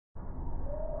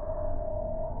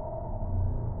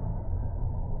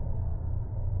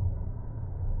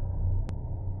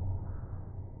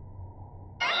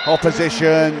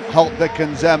Opposition, Holtvik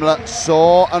and Zemler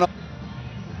saw an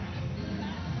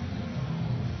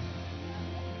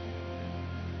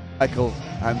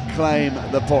and claim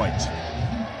the point.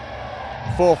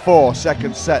 4-4,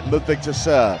 second set, Ludwig to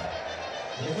serve.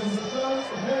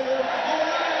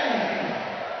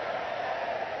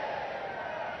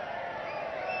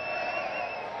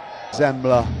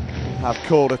 Zemler have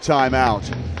called a timeout.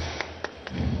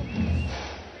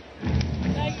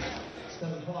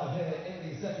 7-5 here in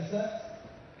the second set.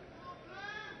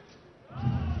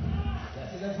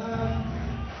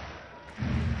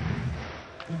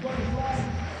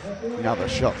 Another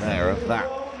shot there of that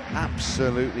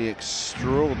absolutely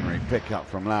extraordinary pickup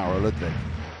from Laura Ludwig.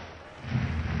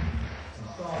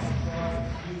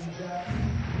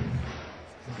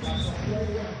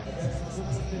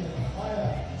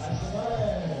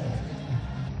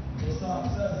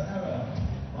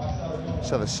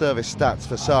 So the service stats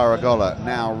for Sara Goller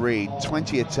now read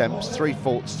 20 attempts, 3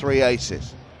 faults, 3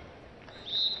 aces.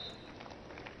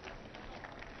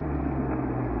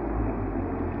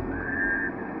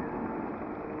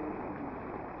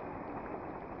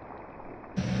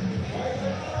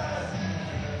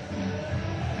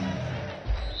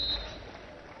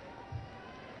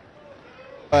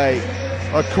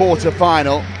 A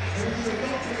quarter-final.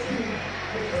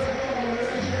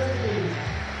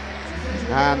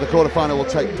 And the quarter-final will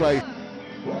take place.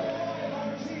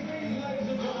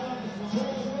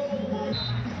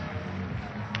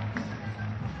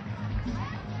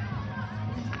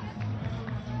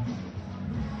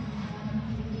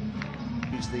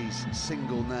 Use these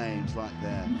single names like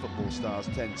their football stars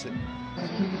tend to.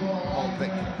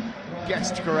 Holtvik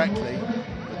guessed correctly,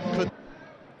 but could.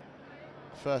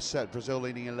 First set, Brazil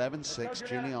leading 11-6.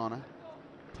 Juliana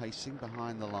pacing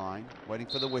behind the line, waiting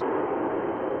for the whistle.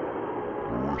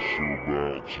 About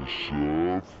to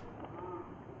serve.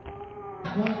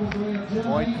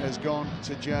 Point has gone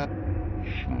to Germany.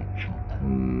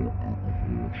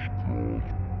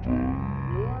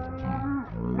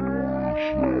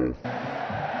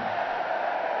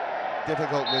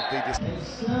 Difficult with the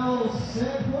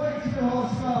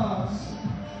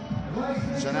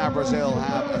so now Brazil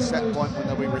have a set point when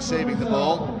they'll be receiving the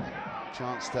ball.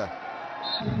 Chance to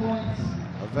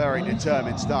a very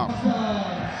determined start.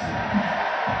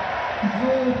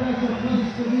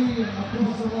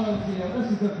 This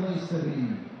is a place to be.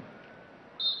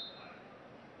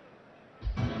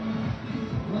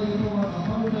 Playing over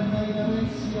 109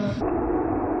 minutes.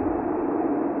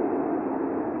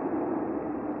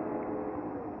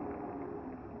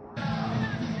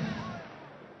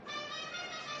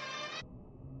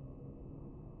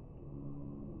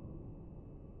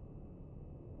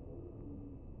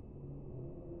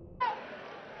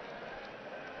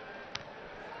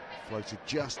 Floated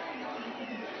just.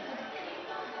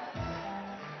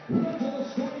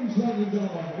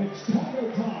 It's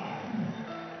tackle time.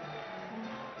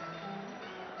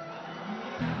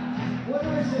 What do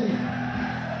I say?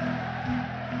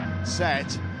 Set.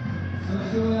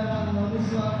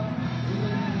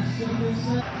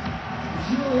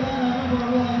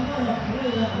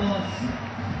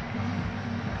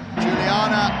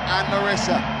 Juliana and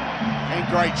Larissa in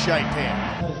great shape here.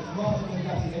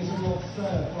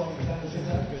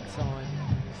 Good sign.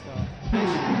 Start.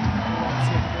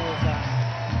 More of that.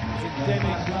 It's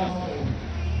endemic.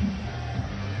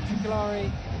 Chicolari.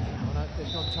 Oh no,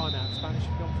 they've gone timeout. Spanish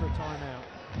have gone for a timeout.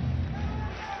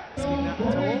 Seen that at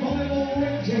all.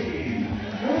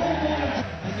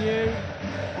 And you,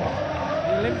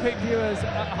 the Olympic viewers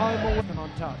at home, all them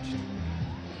untouched.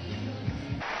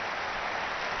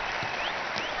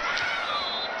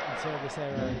 And service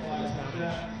error for the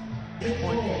Spanish.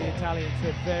 Point for the Italians.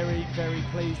 They're very, very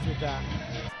pleased with that.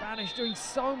 Spanish doing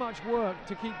so much work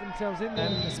to keep themselves in there.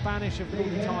 The Spanish have called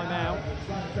a timeout.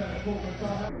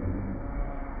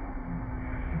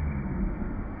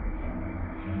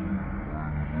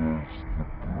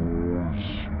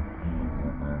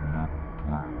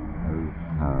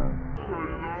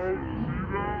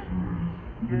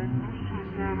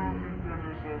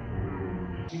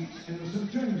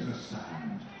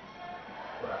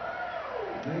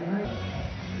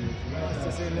 Nice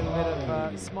to see a little bit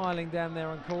of smiling down there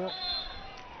on court.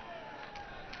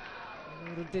 A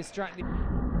little distracting.